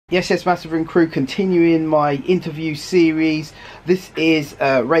Yes, Massive and Crew, continuing my interview series. This is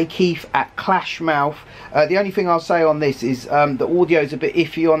Ray Keith at Clashmouth. The only thing I'll say on this is the audio is a bit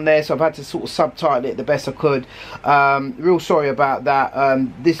iffy on there, so I've had to sort of subtitle it the best I could. Real sorry about that.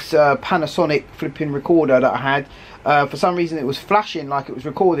 This Panasonic flipping recorder that I had, for some reason it was flashing like it was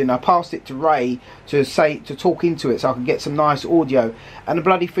recording. I passed it to Ray to talk into it so I could get some nice audio, and the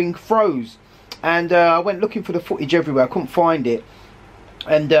bloody thing froze. And I went looking for the footage everywhere, I couldn't find it.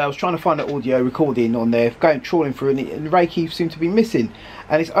 And I was trying to find the audio recording on there, going trawling through, and Ray Keith seemed to be missing.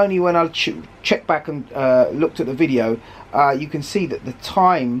 And it's only when I checked back and looked at the video, you can see that the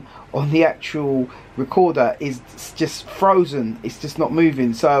time on the actual recorder is just frozen. It's just not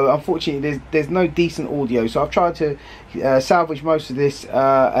moving. So unfortunately, there's no decent audio. So I've tried to salvage most of this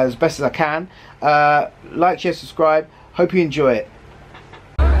as best as I can. Like, share, subscribe. Hope you enjoy it.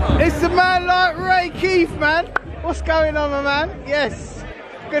 It's the man like Ray Keith, man. What's going on, my man? Yes.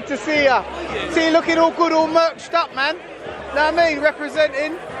 Good to see ya. See you looking all good, all merched up, man. Know what I mean?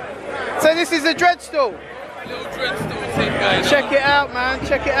 Representing. So this is a dread stall. Little dread stall thing going on. Check it out, man.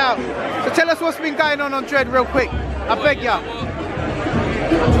 Check it out. So tell us what's been going on dread real quick. I beg ya.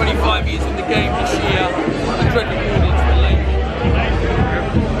 25 years in the game this year. The dread awarded to the label.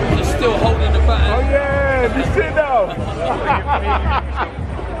 They're still holding the baton. Oh yeah, you sit down.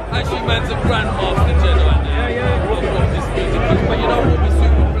 Actually, man's a grandmaster Jedi now. What this music is, but you know what? We're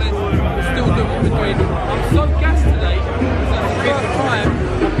super blessed. We're still doing what we're doing. I'm so gassed today because that's the first time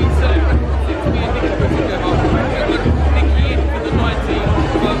I've been celebrating since me and Nicky were together. We're going to put Nicky in for the 19th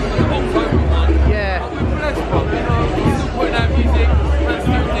for the October one. Yeah. But we're blessed, bro. You know, we're still putting out music. We're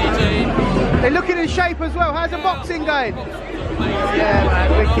still DJing. They're looking in shape as well. How's the boxing going? Yeah, man,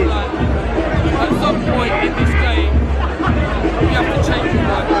 wicked. At some point in this game, we have to change the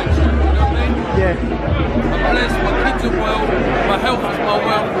vibration, you know what I mean? Yeah. I'm blessed, my kids are well, my health is my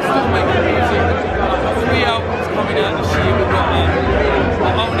wealth, we're still making music. I've got 3 albums coming out this year. We've got my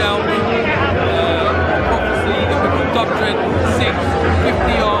own album, Prophecy, then we've got Dub Dread 6,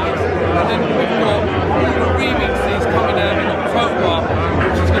 50 Eyes, and then we've got all the remixes coming out in October,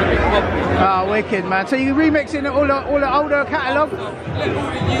 which is going to be popular. Oh, wicked, man. So you're remixing all the older catalogue? Let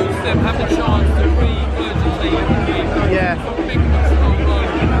all the youth them have the chance to regurgitate everything. Yeah.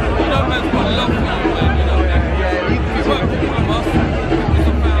 You know, man's got love for you, man. You know, we work for all of us. It's a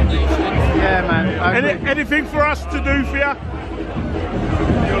foundation. Yeah, man. Anything for us to do for you?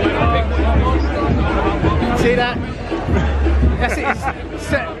 See that? That's it. It's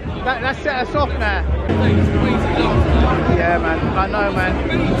set. That set us off now. Yeah, man. I know, man.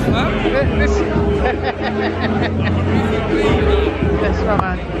 That's right,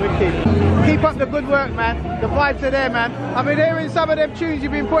 man. Wicked. Keep up the good work, man. The vibes are there, man. I've been hearing some of them tunes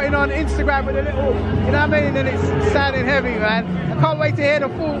you've been putting on Instagram with a little, you know what I mean? And it's sounding heavy, man. I can't wait to hear the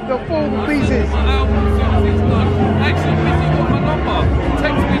full pieces. Actually, Missy, got my number.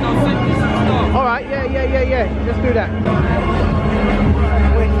 Text me and I'll send you some stuff. All right, yeah. Let's do that.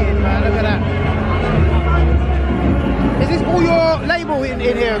 Wicked, man. Look at that. Is this all your label in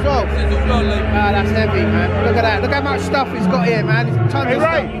here as well? Ah, that's heavy, man. Look at that. Look how much stuff he's got here, man. It's tons of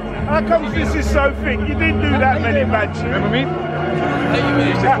Ray, stuff. how come this is so thick? You didn't do that many matches. Remember me?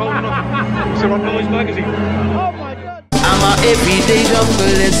 Used to call him up. It's on Noise Magazine. Oh my God. I'm a everyday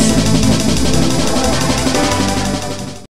junglist.